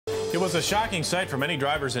was a shocking sight for many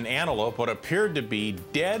drivers in Antelope. What appeared to be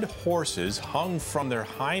dead horses hung from their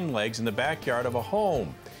hind legs in the backyard of a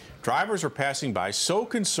home. Drivers were passing by so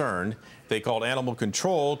concerned they called animal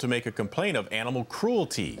control to make a complaint of animal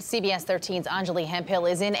cruelty. CBS 13's Anjali Hemphill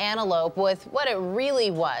is in Antelope with what it really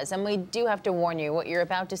was, and we do have to warn you, what you're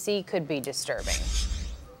about to see could be disturbing.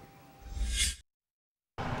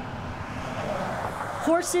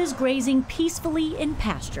 Horses grazing peacefully in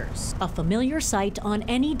pastures, a familiar sight on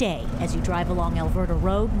any day as you drive along Alberta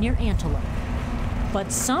Road near Antelope.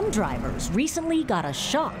 But some drivers recently got a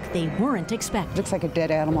shock they weren't expecting. Looks like a dead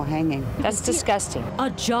animal hanging. That's disgusting. A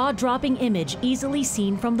jaw-dropping image easily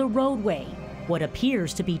seen from the roadway. What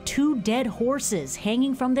appears to be two dead horses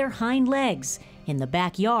hanging from their hind legs in the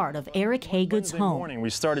backyard of Eric Haygood's home. Morning, we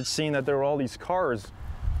started seeing that there were all these cars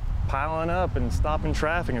piling up and stopping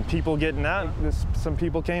traffic and people getting out. Some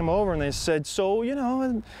people came over and they said, so, you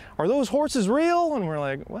know, are those horses real? And we're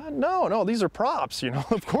like, well, no, these are props, you know,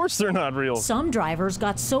 of course they're not real. Some drivers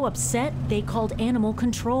got so upset they called animal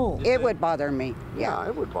control. It would bother me, yeah.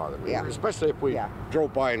 It would bother me, yeah. Especially if we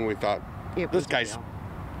drove by and we thought, this guy's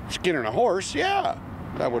skinning a horse, yeah,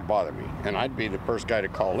 that would bother me. And I'd be the first guy to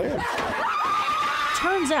call in.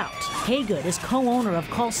 Turns out, Haygood is co-owner of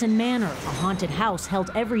Carlson Manor, a haunted house held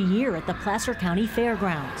every year at the Placer County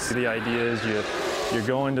Fairgrounds. The idea is you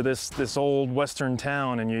go into this old western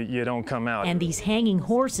town and you don't come out. And these hanging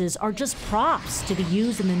horses are just props to be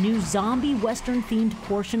used in the new zombie western-themed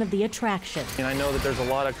portion of the attraction. And I know that there's a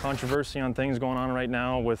lot of controversy on things going on right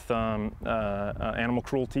now with animal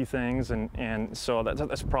cruelty things, and so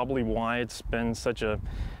that's probably why it's been such a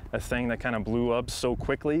thing that kind of blew up so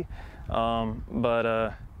quickly.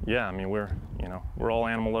 Yeah, I mean, we're all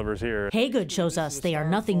animal lovers here. Haygood shows us they are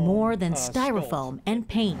nothing more than styrofoam and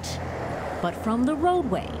paint. But from the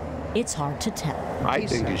roadway, it's hard to tell. I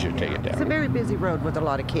think you should take it down. It's a very busy road with a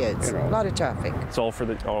lot of kids, a lot of traffic. It's all part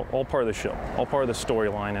of the show, all part of the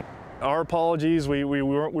storyline. Our apologies, we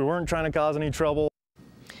weren't trying to cause any trouble.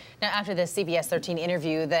 Now, after this CBS 13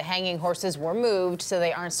 interview, the hanging horses were moved so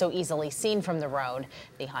they aren't so easily seen from the road.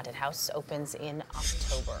 The haunted house opens in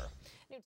October.